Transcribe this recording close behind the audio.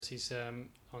He's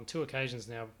on two occasions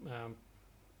now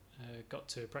got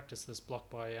to practice this block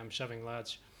by shoving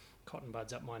large cotton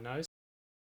buds up my nose.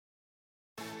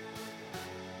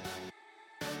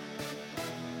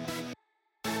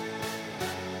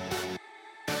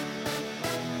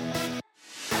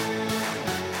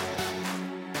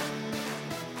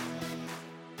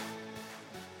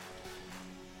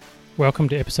 Welcome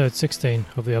to episode 16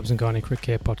 of the Obs and Gynae Quick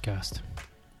Care podcast.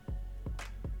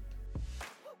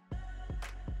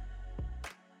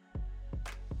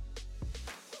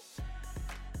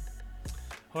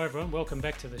 Hi everyone, welcome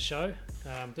back to the show.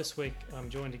 This week I'm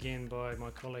joined again by my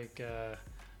colleague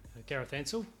Gareth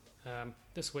Ansell.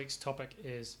 This week's topic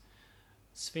is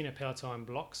sphenopalatine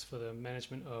blocks for the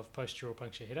management of post-dural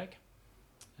puncture headache.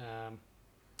 I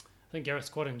think Gareth's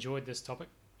quite enjoyed this topic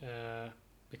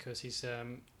because he's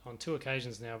on two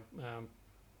occasions now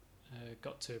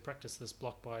got to practice this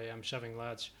block by shoving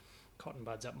large cotton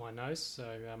buds up my nose. So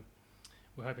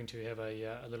we're hoping to have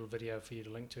a little video for you to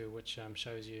link to which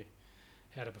shows you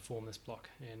how to perform this block,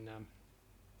 and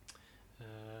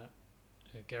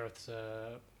Gareth's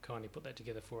kindly put that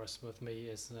together for us with me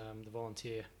as the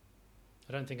volunteer.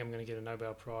 I don't think I'm going to get a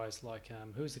Nobel Prize like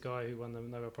who's the guy who won the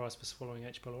Nobel Prize for swallowing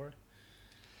H. pylori?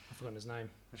 I've forgotten his name.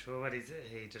 I'm sure what he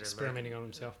did experimenting on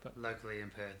himself, but locally in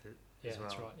Perth yeah, as well.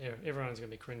 That's right. Yeah, everyone's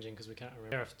going to be cringing because we can't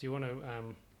remember. Gareth, do you want to,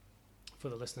 for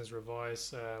the listeners,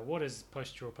 revise what is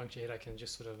post-dural puncture headache and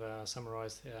just sort of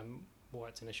summarise why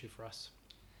it's an issue for us?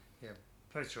 Yeah.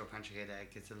 Post-dural puncture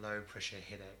headache is a low-pressure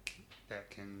headache that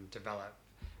can develop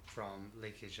from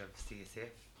leakage of CSF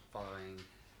following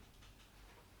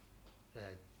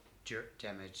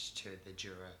damage to the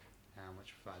dura,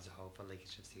 which provides a hole for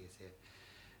leakage of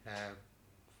CSF.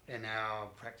 In our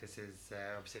practices,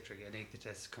 obstetric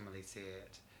anaesthetists commonly see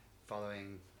it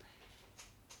following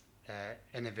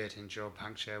inadvertent dural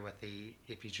puncture with the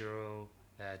epidural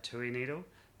TUI needle,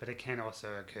 but it can also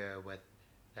occur with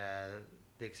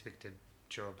the expected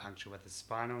dural puncture with a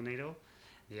spinal needle.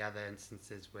 The other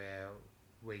instances where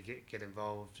we get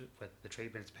involved with the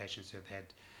treatment is patients who have had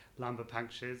lumbar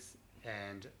punctures,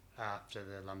 and after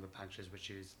the lumbar punctures, which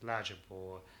use larger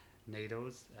bore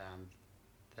needles,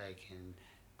 they can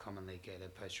commonly get a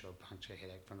post-dural puncture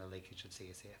headache from the leakage of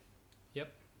CSF.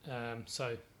 Yep.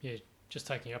 So yeah, just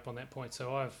taking you up on that point.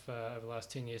 So I've over the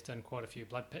last 10 years done quite a few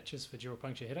blood patches for dural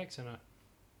puncture headaches, and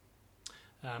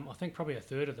I think probably a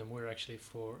third of them were actually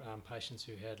for patients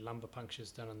who had lumbar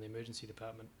punctures done in the emergency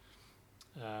department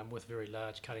with very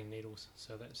large cutting needles.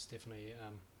 So that's definitely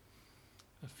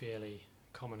a fairly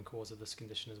common cause of this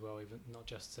condition as well, even not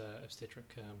just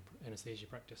obstetric anaesthesia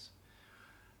practice.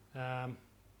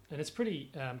 And it's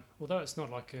pretty, although it's not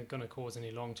like going to cause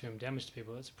any long-term damage to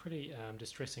people, it's pretty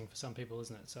distressing for some people,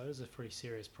 isn't it? So it is a pretty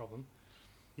serious problem.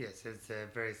 Yes, it's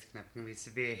very significantly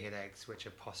severe headaches which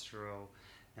are postural,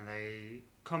 and they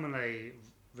commonly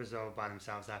resolve by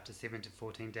themselves after 7 to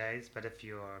 14 days. But if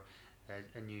you're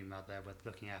a new mother with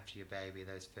looking after your baby,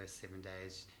 those first 7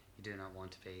 days, you do not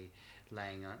want to be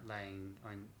laying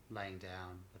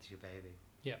down with your baby.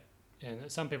 Yeah,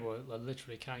 and some people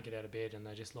literally can't get out of bed and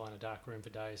they just lie in a dark room for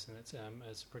days, and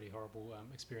it's a pretty horrible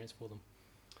experience for them.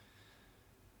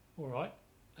 All right,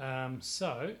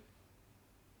 so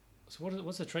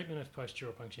what's the treatment of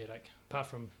post-dural puncture headache, apart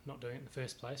from not doing it in the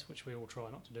first place, which we all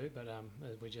try not to do, but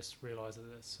we just realise that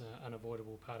it's an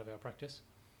unavoidable part of our practice?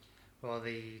 Well,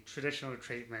 the traditional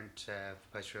treatment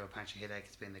for post-dural puncture headache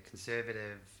has been the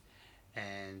conservative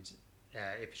and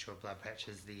epidural blood patch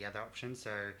is the other option.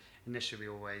 So initially we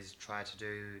always try to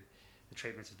do the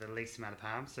treatments with the least amount of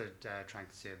harm, so try and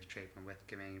conserve the treatment with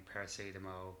giving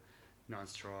paracetamol,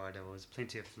 non-steroidals,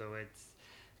 plenty of fluids.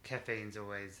 Caffeine's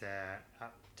always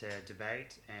up to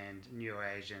debate, and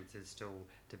neuroagents is still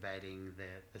debating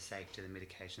the safety of the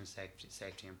medication,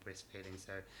 safety and breastfeeding.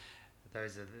 So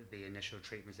those are the initial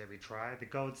treatments that we try. The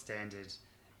gold standard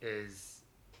is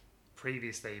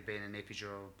previously been an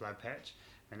epidural blood patch,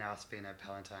 and now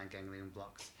sphenopalatine ganglion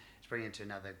blocks. To bring into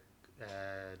another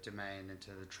domain into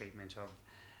the treatment of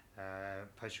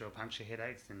post-dural puncture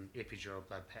headaches, an epidural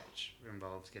blood patch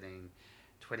involves getting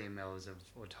 20 mils of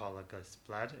autologous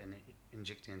blood and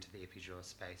injecting into the epidural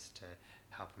space to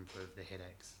help improve the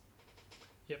headaches.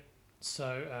 Yep.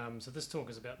 So this talk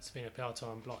is about the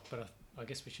sphenopalatine block, but I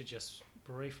guess we should just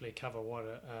briefly cover why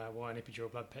an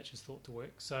epidural blood patch is thought to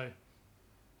work. So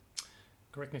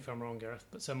correct me if I'm wrong, Gareth,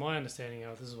 but so my understanding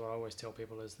of this is what I always tell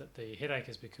people is that the headache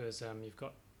is because haven't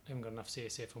got enough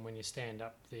CSF, and when you stand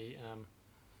up, the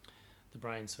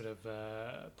brain sort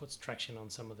of puts traction on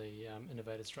some of the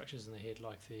innervated structures in the head,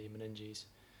 like the meninges,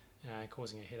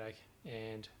 causing a headache.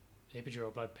 And the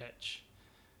epidural blood patch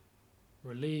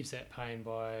relieves that pain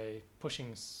by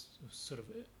pushing sort of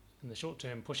in the short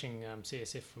term, pushing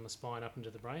CSF from the spine up into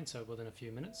the brain, so within a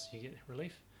few minutes you get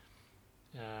relief,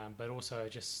 but also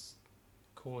just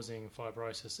causing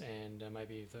fibrosis and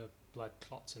maybe the blood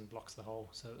clots and blocks the hole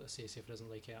so that the CSF doesn't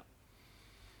leak out.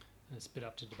 And it's a bit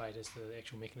up to debate as to the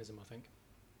actual mechanism, I think,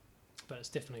 but it's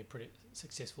definitely pretty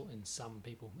successful in some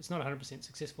people. It's not 100%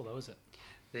 successful though, is it?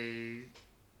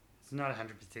 It's not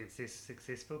 100%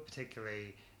 successful,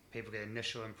 particularly people get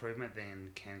initial improvement,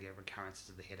 then can get recurrences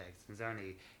of the headaches. There's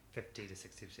only 50 to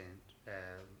 60%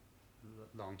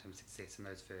 long-term success in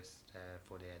those first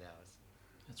 48 hours.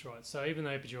 That's right. So even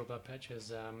though epidural blood patch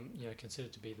is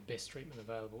considered to be the best treatment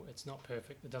available, it's not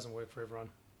perfect. It doesn't work for everyone.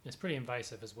 It's pretty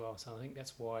invasive as well. So I think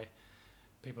that's why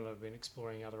people have been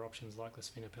exploring other options like the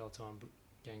sphenopalatine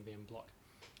ganglion block.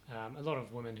 A lot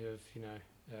of women who have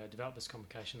developed this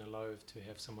complication are loath to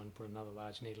have someone put another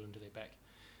large needle into their back,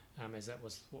 as that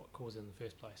was what caused it in the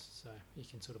first place. So you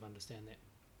can sort of understand that.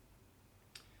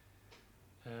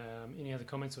 Any other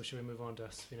comments, or should we move on to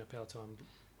sphenopalatine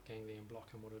ganglion block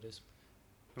and what it is?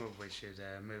 Well, we should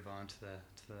move on to the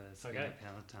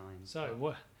sphenopalatine. So,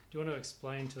 do you want to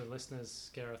explain to the listeners,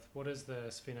 Gareth, what is the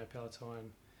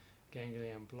sphenopalatine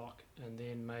ganglion block, and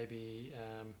then maybe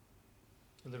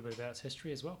a little bit about its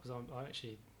history as well, because I'm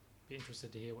actually be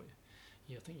interested to hear what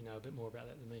you think you know a bit more about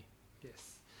that than me.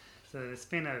 Yes. So the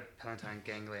sphenopalatine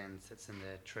ganglion sits in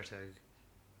the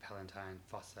tritopalatine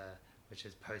fossa, which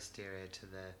is posterior to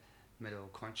the middle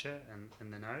concha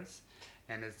in the nose,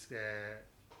 and it's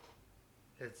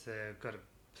got a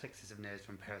plexus of nerves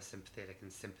from parasympathetic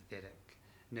and sympathetic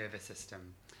nervous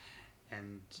system,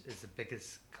 and is the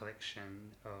biggest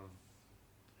collection of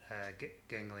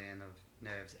ganglion of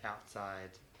nerves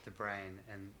outside the brain,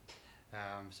 and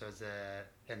so it's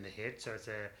in the head. So it's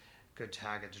a good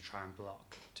target to try and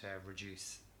block to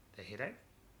reduce the headache.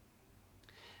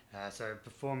 So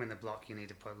performing the block, you need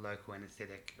to put local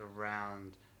anaesthetic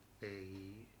around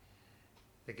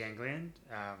the ganglion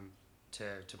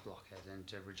to block it and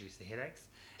to reduce the headaches.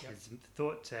 Yep. It's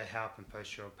thought to help in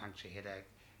post-dural puncture headache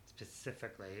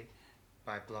specifically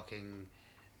by blocking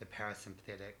the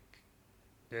parasympathetic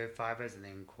nerve fibers and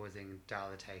then causing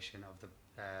dilatation of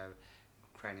the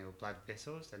cranial blood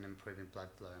vessels and improving blood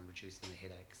flow and reducing the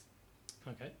headaches.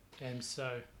 Okay, and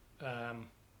so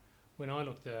when I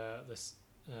looked this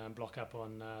block up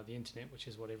on the internet, which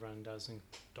is what everyone does, in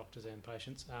doctors and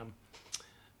patients,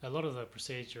 a lot of the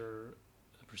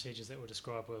procedures that were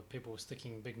described were people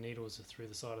sticking big needles through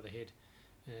the side of the head,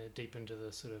 deep into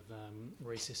the sort of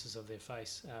recesses of their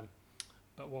face.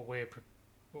 But what we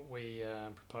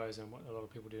propose and what a lot of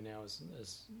people do now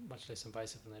is much less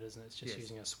invasive than that, isn't it? It's just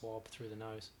using a swab through the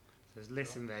nose. So it's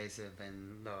less invasive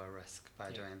and lower risk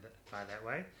by doing that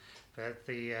way. But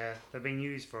they've been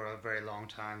used for a very long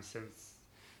time, since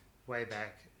way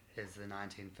back as the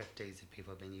 1950s.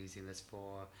 People have been using this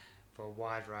for a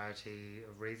wide variety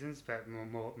of reasons, but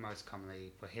most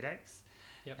commonly for headaches.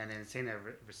 Yep. And then it's seen a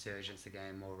resurgence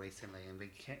again more recently, and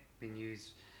been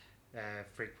used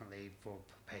frequently for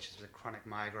patients with chronic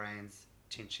migraines,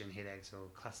 tension headaches or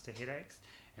cluster headaches,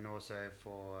 and also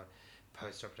for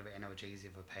post-operative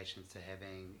analgesia for patients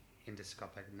having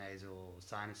endoscopic nasal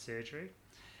sinus surgery.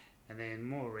 And then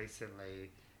more recently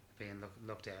being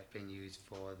looked at, being used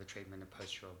for the treatment of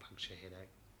post-dural puncture headache.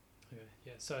 Okay,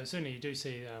 yeah. So certainly you do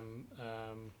see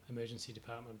emergency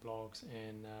department blogs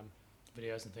and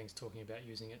videos and things talking about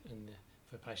using it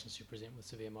for patients who present with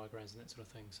severe migraines and that sort of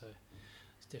thing. So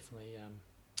it's definitely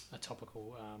a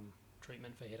topical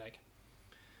treatment for headache.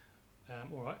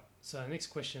 All right. So the next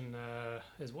question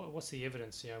is what's the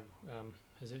evidence?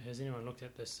 Has anyone looked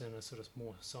at this in a sort of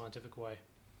more scientific way?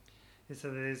 Yeah,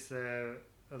 so there's a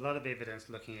lot of evidence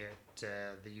looking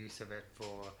at the use of it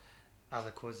for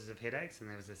other causes of headaches, and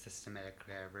there was a systematic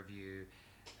review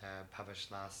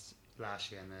published last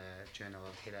year in the Journal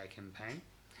of Headache and Pain,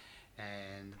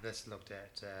 and this looked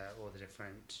at all the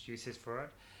different uses for it,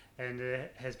 and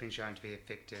it has been shown to be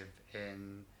effective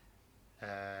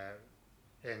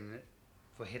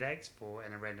for headaches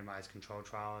in a randomized control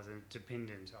trials, and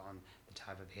dependent on the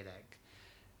type of headache.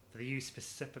 For the use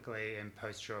specifically in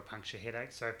post-dural puncture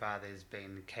headache, so far there's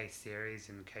been case series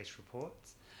and case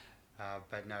reports,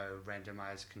 but no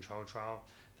randomized control trial.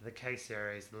 For the case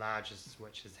series, the largest,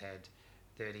 which has had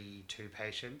 32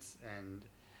 patients and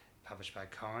published by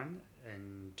Cohen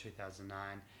in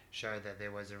 2009, showed that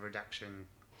there was a reduction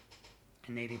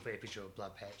in needing for epidural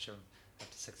blood patch of up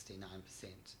to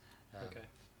 69%. Okay.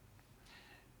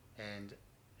 And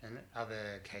in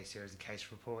other case series and case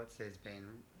reports, there's been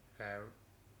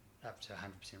up to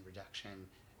 100% reduction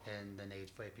in the need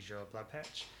for epidural blood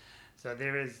patch. So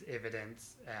there is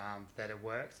evidence that it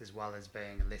works, as well as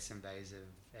being less invasive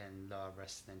and lower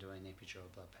risk than doing an epidural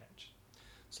blood patch.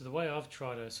 So the way I've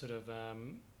tried to sort of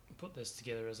put this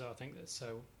together is I think that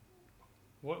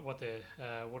what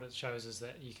it shows is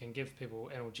that you can give people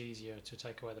analgesia to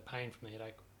take away the pain from the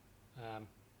headache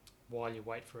while you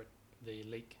wait for the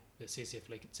CSF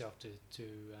leak itself to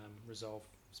resolve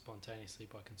spontaneously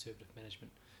by conservative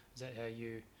management. Is that how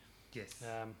you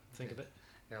think of it?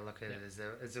 Yeah, look at it as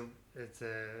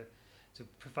to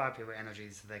provide people energy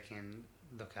so they can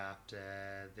look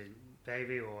after the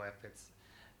baby, or if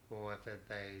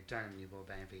they don't have a newborn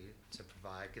baby, to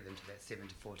get them to that 7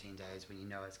 to 14 days when you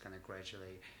know it's going to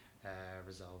gradually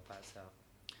resolve by itself.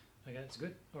 Okay, that's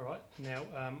good. All right. Now,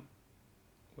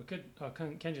 I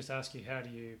can just ask you, how do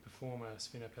you perform a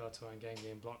sphenopalatine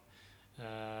ganglion block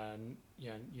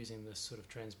using this sort of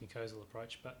transmucosal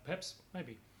approach? But perhaps,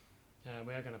 maybe,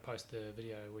 we are going to post the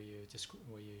video where you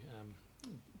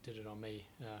did it on me.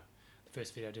 The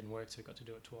first video didn't work, so we got to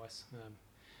do it twice.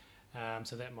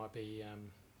 So that might be,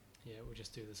 we'll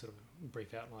just do the sort of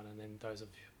brief outline, and then those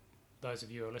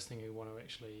of you who are listening who want to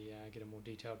actually get a more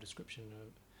detailed description,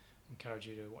 encourage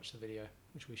you to watch the video,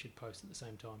 which we should post at the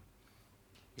same time.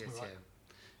 Yes, right.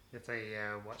 Yeah. If they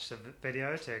watch the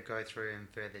video to go through in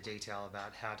further detail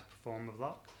about how to perform a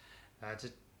block.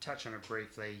 To touch on it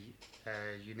briefly,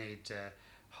 you need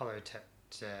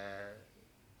hollow-tipped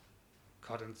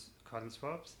cotton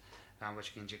swabs, which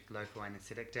you can inject local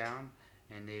anaesthetic down,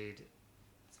 and need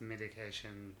some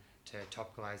medication to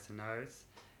topicalise the nose,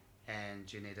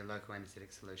 and you need a local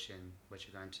anaesthetic solution which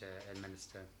you're going to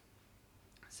administer.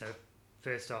 So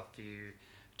first off, you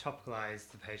topicalise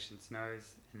the patient's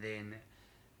nose, and then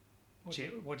what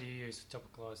do you use to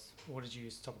topicalise? What did you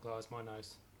use to topicalise my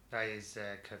nose? I use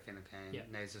cofenocaine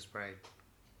nasal spray.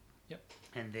 Yep.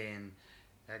 And then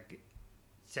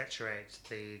saturate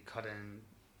the cotton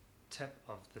tip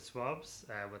of the swabs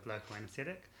with local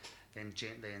anaesthetic, then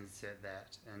gently insert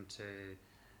that into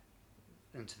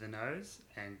the nose,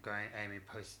 and aiming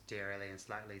posteriorly and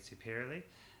slightly superiorly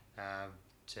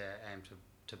to aim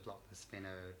to block the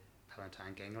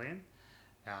sphenopalatine ganglion.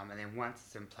 And then once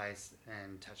it's in place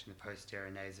and touching the posterior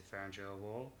nasopharyngeal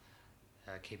wall,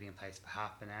 keeping in place for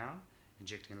half an hour,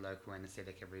 injecting local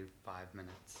anaesthetic every 5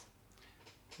 minutes.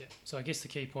 Yeah. So I guess the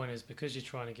key point is, because you're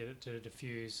trying to get it to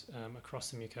diffuse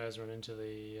across the mucosa and into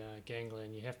the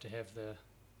ganglion, you have to have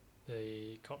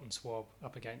the cotton swab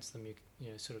up against the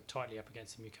sort of tightly up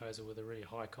against the mucosa with a really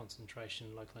high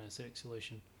concentration local anaesthetic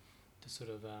solution to sort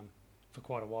of for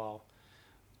quite a while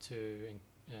to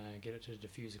get it to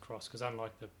diffuse across. Because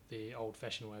unlike the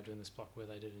old-fashioned way of doing this block where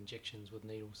they did injections with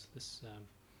needles, this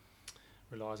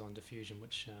relies on diffusion,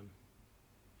 which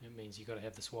it means you've got to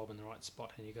have the swab in the right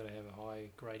spot, and you've got to have a high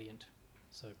gradient,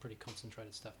 so pretty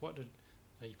concentrated stuff. What did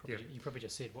you probably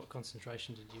just said, what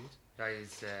concentration did you use? I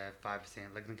use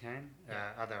 5% lignocaine.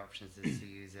 Other options is to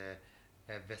use a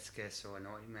viscous or an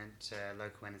ointment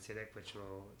local anaesthetic, which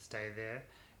will stay there,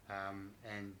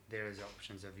 and there is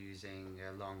options of using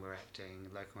a longer acting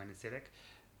local anaesthetic,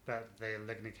 but the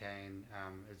lignocaine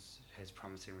has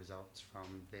promising results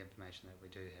from the information that we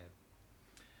do have.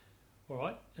 All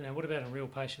right. Now, what about in real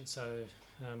patients? So,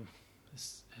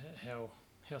 how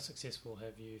successful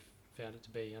have you found it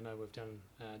to be? I know we've done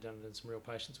it in some real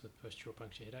patients with post-dural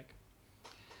puncture headache.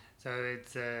 So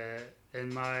it's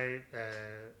in my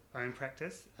own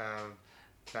practice, I've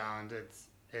found it's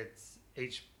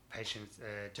each patient's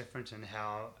different in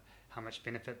how much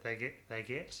benefit they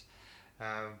get.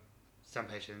 Some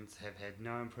patients have had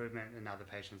no improvement, and other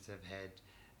patients have had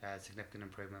significant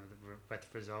improvement with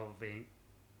resolvement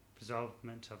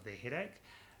of their headache.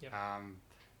 Yep.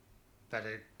 But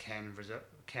it can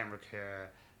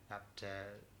recur up to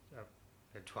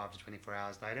 12 to 24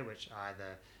 hours later, which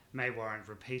either may warrant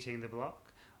repeating the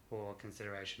block or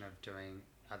consideration of doing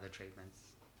other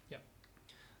treatments. Yep.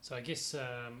 So I guess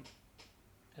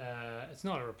it's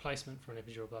not a replacement for an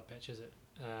epidural blood patch, is it?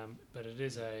 But it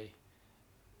is a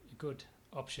good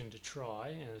option to try,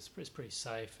 and it's pretty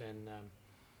safe and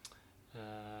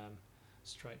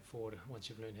straightforward once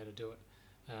you've learned how to do it,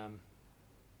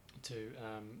 to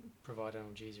provide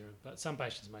analgesia. But some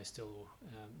patients may still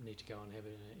need to go and have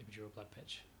an epidural blood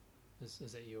patch. Is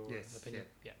that your opinion?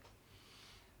 Yeah.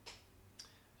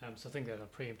 So I think that I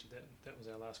preempted that. That was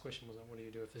our last question, wasn't it? What do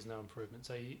you do if there's no improvement?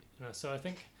 So so I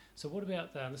think. So what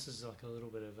about this? Is like a little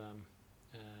bit of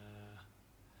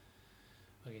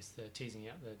I guess the teasing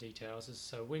out the details.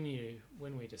 So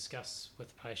when we discuss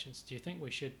with patients, do you think we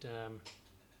should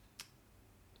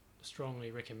strongly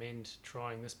recommend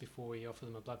trying this before we offer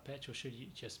them a blood patch, or should you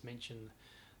just mention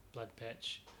blood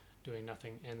patch doing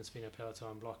nothing and the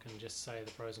sphenopalatine block and just say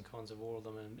the pros and cons of all of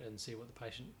them and see what the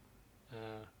patient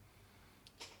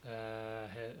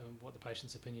what the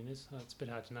patient's opinion is. It's a bit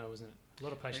hard to know, isn't it? A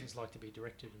lot of patients like to be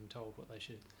directed and told what they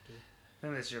should do. I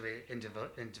think it's really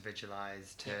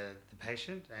individualised to the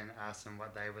patient and ask them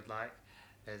what they would like.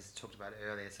 As talked about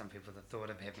earlier, some people, the thought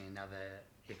of having another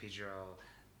epidural,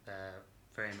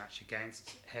 very much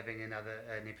against having an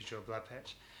epidural blood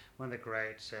patch. One of the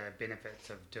great benefits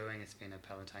of doing a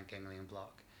sphenopalatine ganglion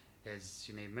block is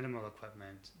you need minimal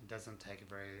equipment. It doesn't take a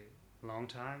very long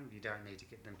time. You don't need to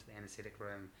get them to the anaesthetic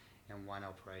room, and one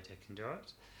operator can do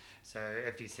it. So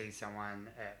if you see someone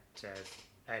at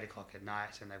 8 o'clock at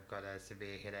night and they've got a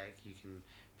severe headache, you can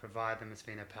provide them a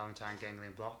sphenopalatine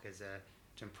ganglion block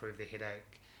to improve their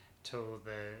headache till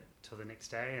the next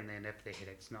day, and then if their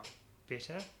headache's not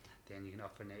better, then you can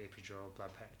offer an epidural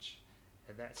blood patch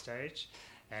at that stage.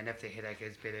 And if their headache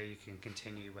is better, you can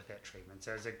continue with that treatment.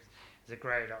 So it's a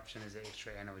great option as an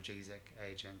extra analgesic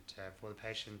agent for the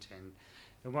patient, and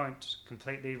it won't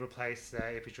completely replace the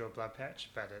epidural blood patch,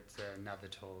 but it's another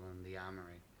tool in the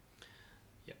armoury.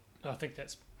 Yep, I think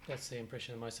that's the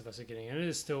impression that most of us are getting. And it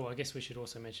is still, I guess we should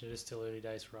also mention, it is still early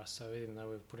days for us. So even though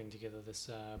we're putting together this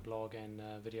blog and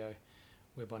video,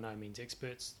 we're by no means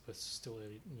experts. We're still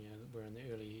early, we're in the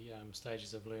early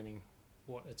stages of learning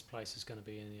what its place is going to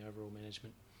be in the overall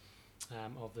management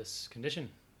of this condition.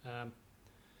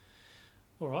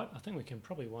 All right, I think we can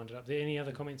probably wind it up there. Any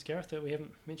other comments, Gareth, that we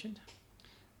haven't mentioned?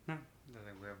 No, I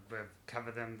think we've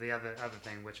covered them. The other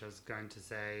thing which I was going to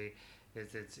say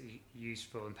is it's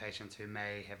useful in patients who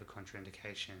may have a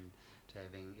contraindication to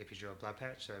having epidural blood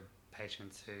patch. So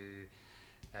patients who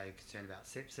are concerned about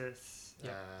sepsis,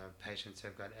 patients who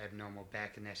have got abnormal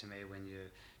back anatomy, when you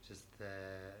just the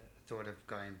thought of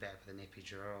going back with an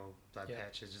epidural blood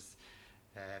patch is just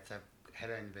if they've had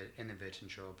an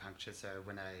inadvertent dural puncture. So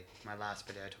my last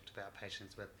video I talked about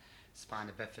patients with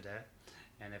spina bifida,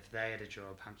 and if they had a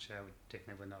dural puncture, I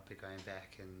definitely would not be going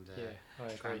back and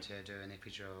trying to do an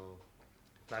epidural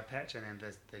blood patch. And then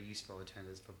there's the useful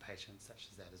alternatives for patients such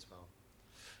as that as well.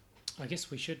 I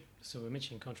guess we should, so we're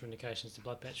mentioning contraindications to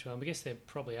blood patch. Well, I guess there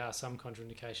probably are some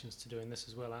contraindications to doing this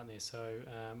as well, aren't there? So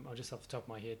I'll just off the top of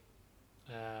my head,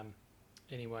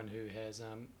 anyone who has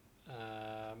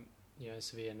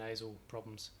severe nasal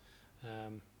problems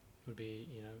would be,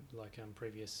 like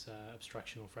previous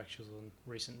obstruction or fractures on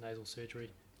recent nasal surgery.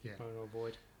 You want to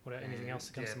avoid. Anything else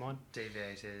that comes to mind?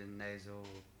 Deviated nasal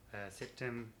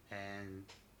septum, and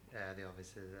the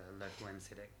obvious local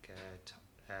anaesthetic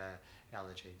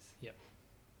allergies. Yep.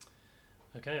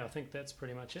 Okay, I think that's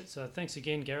pretty much it. So thanks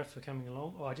again, Gareth, for coming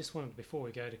along. I just wanted, before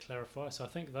we go, to clarify. So I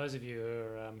think those of you who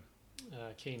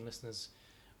are keen listeners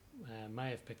may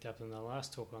have picked up in the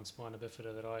last talk on spina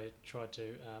bifida that I tried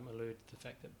to allude to the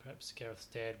fact that perhaps Gareth's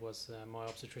dad was my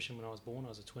obstetrician when I was born. I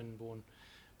was a twin born,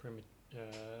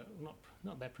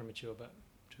 not that premature, but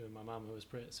to my mum, who was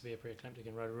severe preeclamptic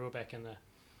in Rotorua back in the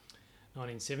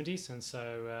 1970s, and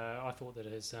so I thought that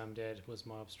his dad was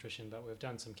my obstetrician, but we've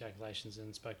done some calculations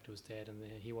and spoke to his dad, and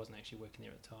he wasn't actually working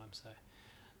there at the time, so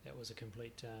that was a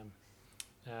complete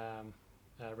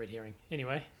red herring.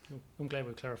 Anyway, I'm glad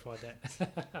we've clarified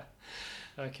that.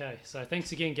 Okay, so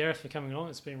thanks again, Gareth, for coming along.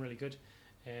 It's been really good,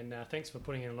 and thanks for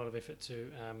putting in a lot of effort to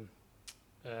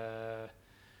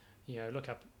look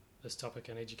up this topic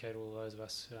and educate all those of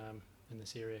us in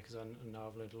this area, because I know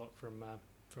I've learned a lot from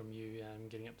you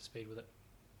getting up to speed with it.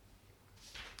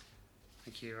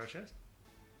 Thank you, Roger.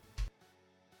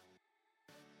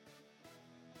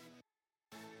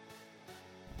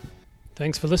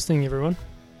 Thanks for listening, everyone.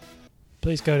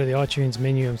 Please go to the iTunes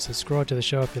menu and subscribe to the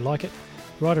show if you like it.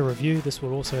 Write a review. This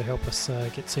will also help us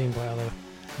get seen by other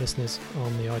listeners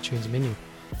on the iTunes menu.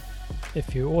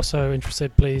 If you're also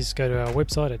interested, please go to our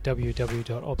website at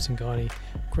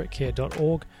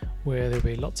www.obsandgynecritcare.org, where there'll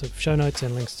be lots of show notes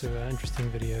and links to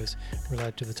interesting videos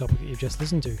related to the topic that you've just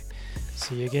listened to.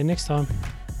 See you again next time.